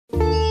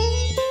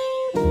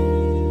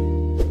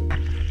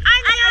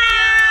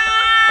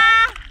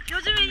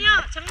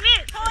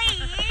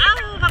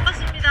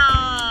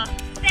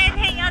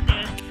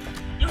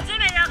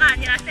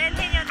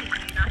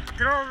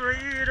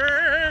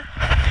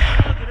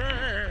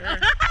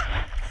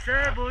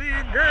세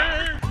보이네.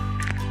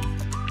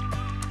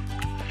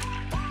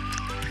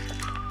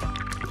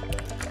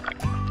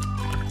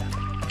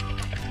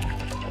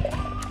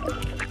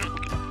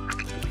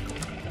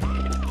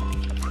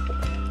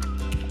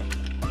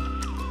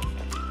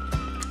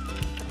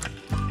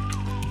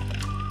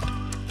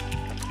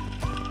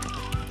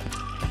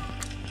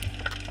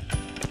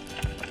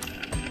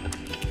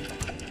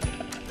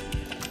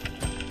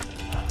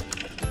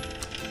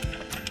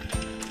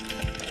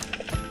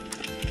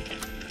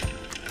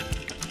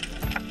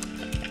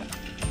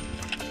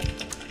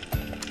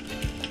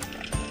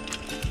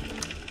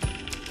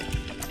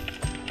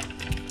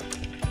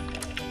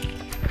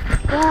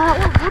 와,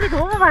 오늘 물이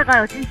너무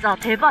맑아요. 진짜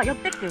대박.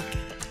 역대급.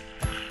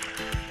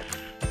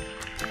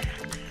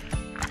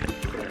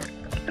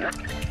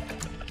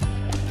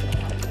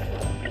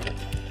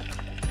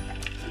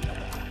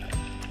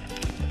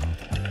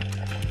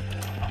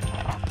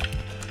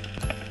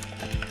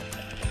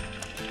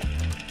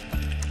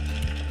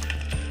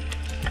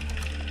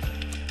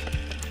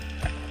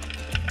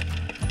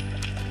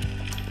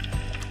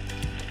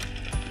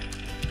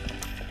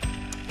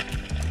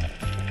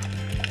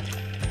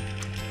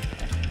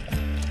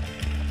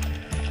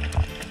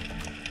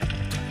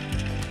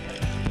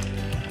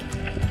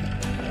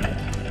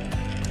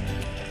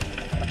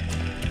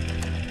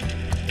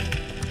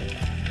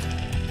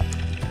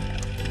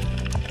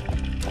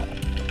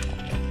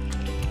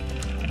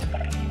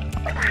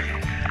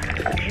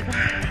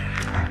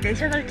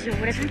 내셔널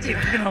지오그래 순지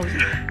그게 나오죠?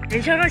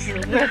 내셔널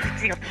지오그래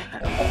순지 같아.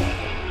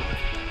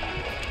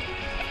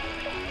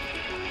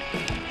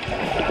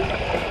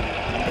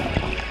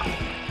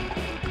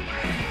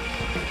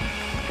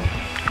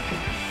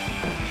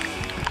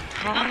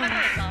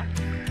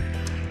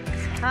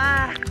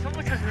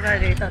 전부 찾아줘야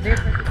되겠다.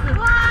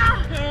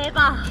 와,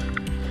 대박.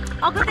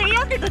 아, 근데 이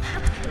언니도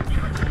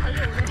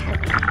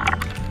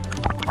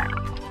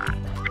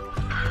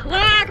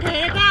와,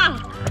 대박.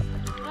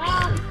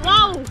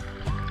 와우.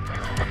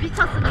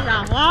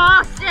 미쳤습니다.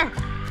 와, 씨.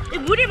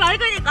 물이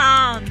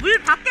맑으니까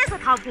물 밖에서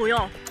다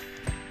보여.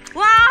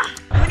 와,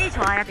 운이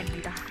좋아야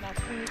됩니다.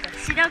 맞습니다.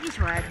 시력이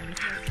좋아야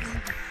됩니다.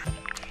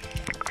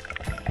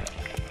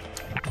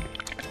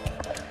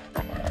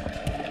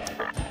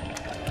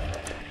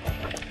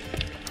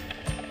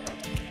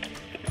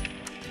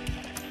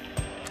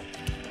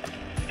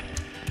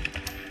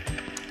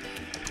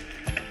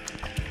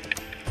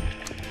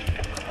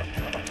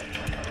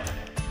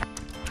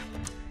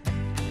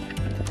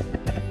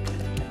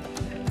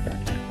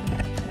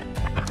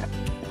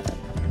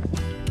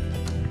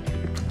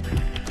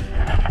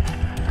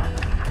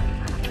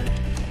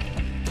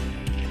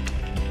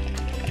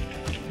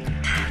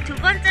 두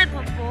번째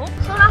번복.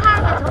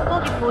 소라하얀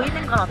전복이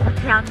보이는 걸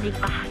어떻게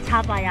합니까?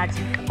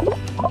 잡아야지.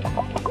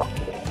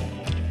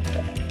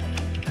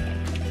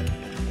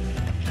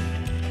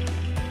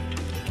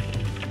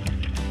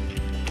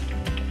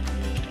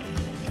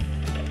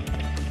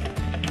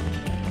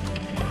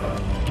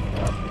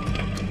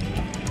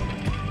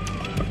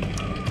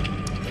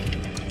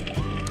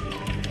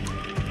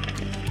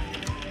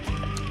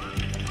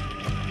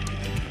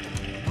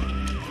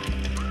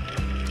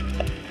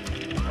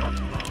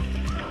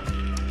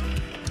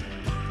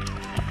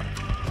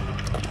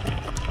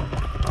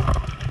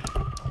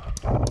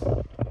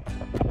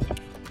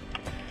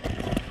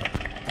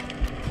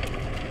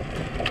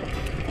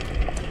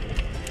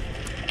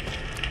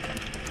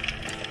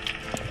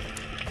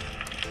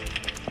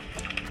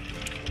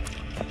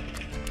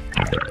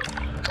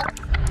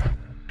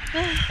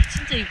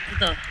 진짜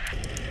이쁘다.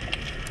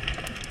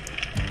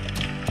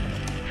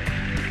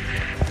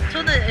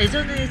 저는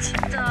예전에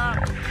진짜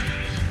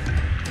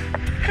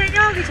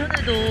해녀하기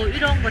전에도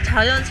이런 거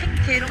자연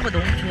생태 이런 거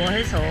너무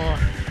좋아해서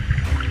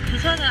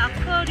부산의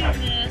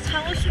아쿠아리움의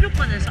상어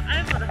수족관에서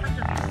알바를 한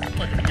적이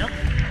있었거든요.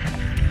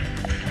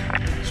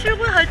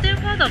 출근할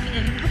때마다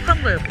그냥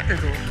행복한 거예요,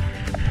 그때도.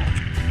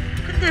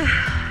 근데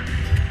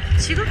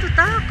지금도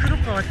딱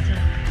그런 것 같아요.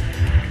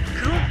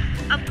 그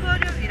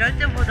아쿠아리움 일할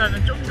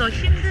때보다는 좀 더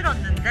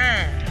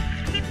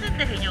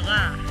힘든데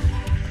해녀가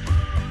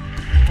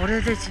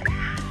오래되지.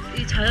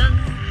 이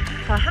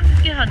자연과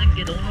함께 하는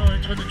게 너무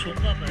저는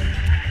좋은가 봐요.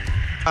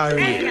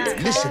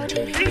 Listen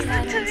to me.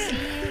 Listen to me.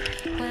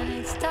 When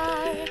it's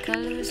dark, I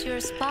lose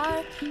your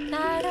spark. And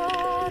I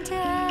don't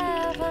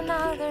have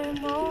another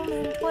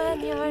moment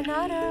when you're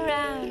not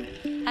around.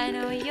 I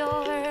know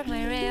you're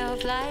my ray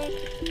of light.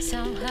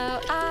 Somehow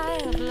I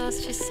have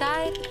lost your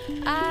sight.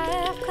 I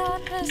have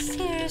got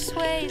mysterious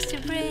ways to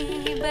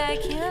bring you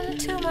back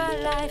into my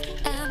life.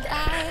 And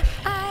I'm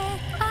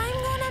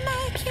gonna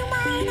make you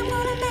mine. I'm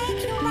gonna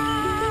make you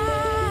mine.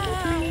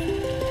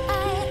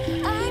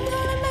 I'm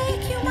gonna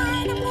make you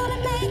mine. I'm gonna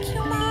make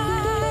you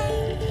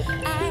mine.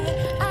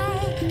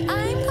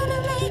 I'm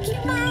gonna make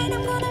you mine.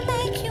 I'm gonna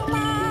make you mine.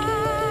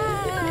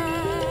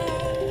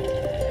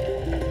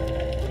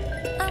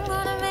 I'm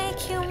gonna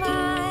make you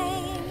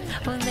mine.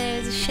 When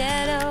there's a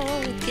shadow,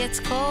 it gets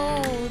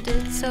cold.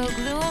 It's so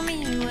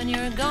gloomy when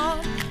you're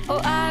gone.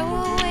 Oh, I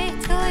will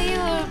wait till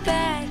you're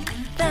back.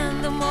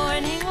 Then the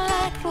morning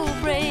light will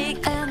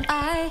break. And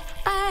I'm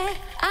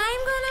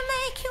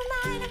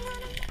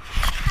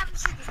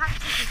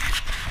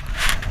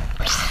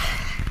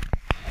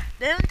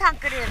매운탕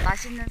끓이는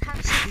맛있는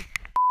삼식이.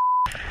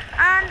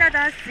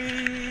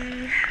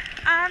 안다다씨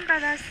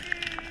안다다씨.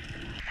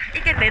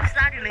 이게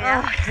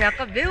맵쌀이래요.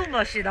 약간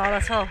매운맛이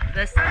나라서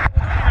맵쌀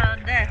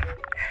우동이라는데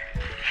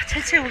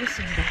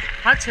채취해보겠습니다.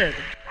 받쳐야 돼.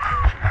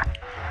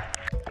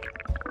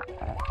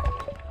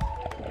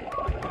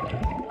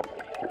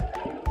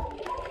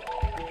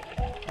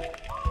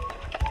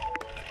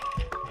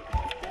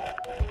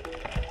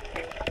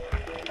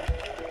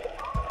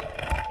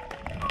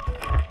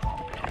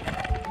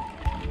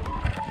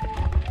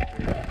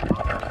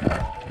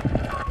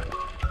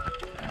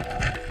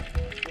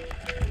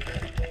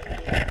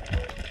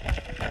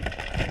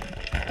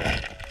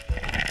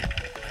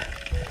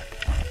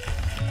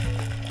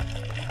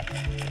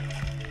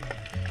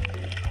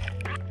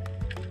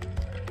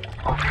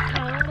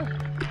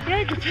 야,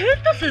 이거 제일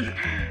떴은.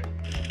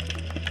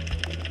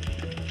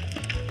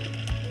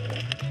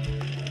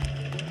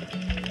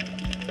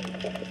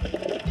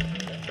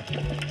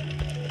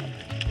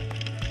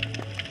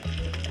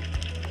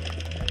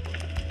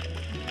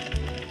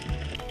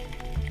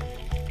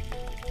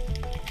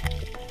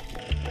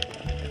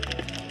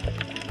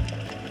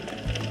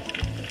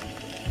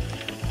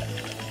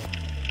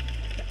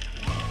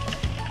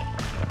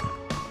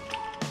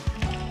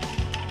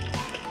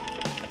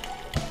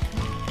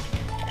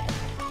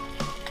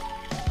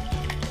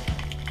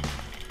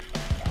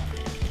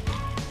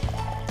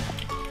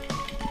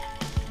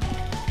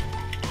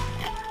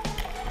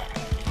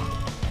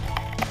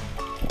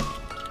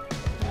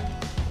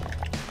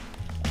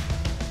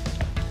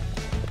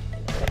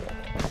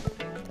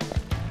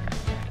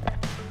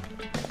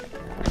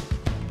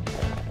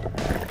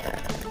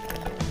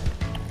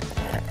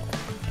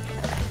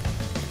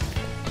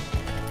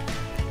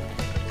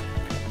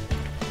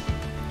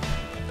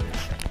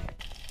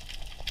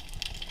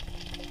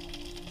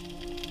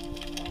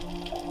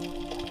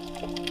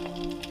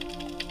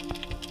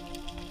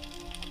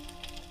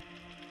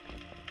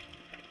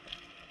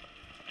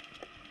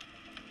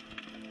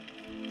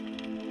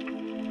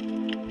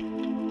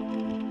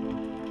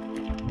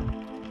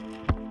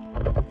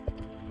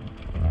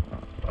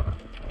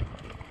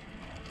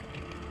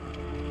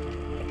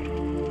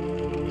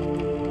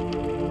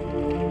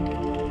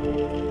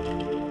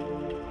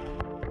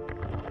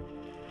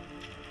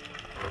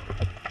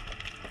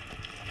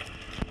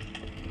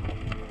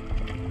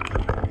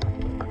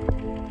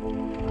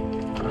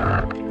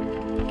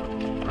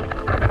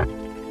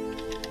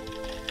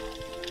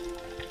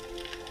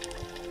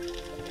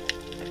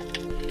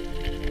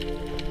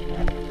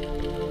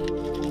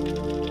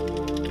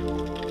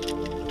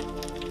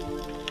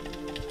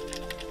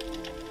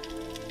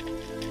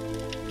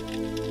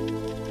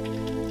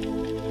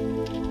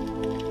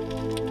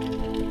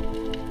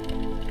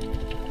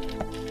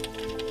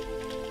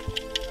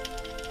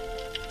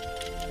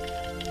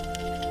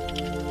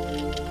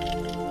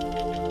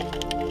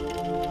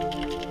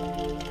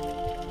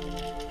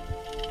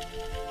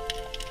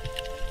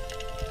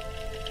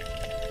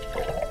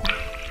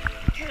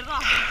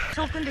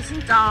 저 근데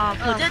진짜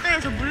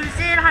거제도에서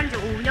물질한 지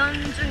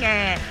 5년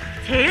중에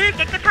제일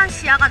깨끗한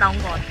시야가 나온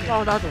것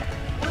같아요. 나도.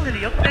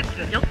 오늘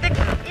역대급.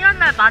 역대급. 이런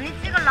날 많이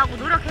찍으려고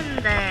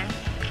노력했는데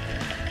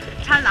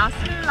잘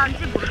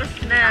나왔을런지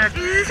모르겠습니다.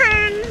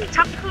 인생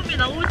작품이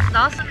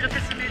나왔으면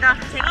좋겠습니다.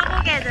 제가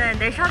보기에는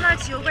내셔널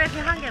지오그래피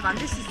한 개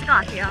만들 수 있을 것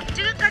같아요.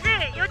 지금까지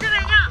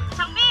요즘해녀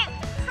정민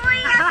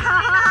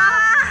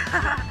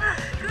소희였습니다.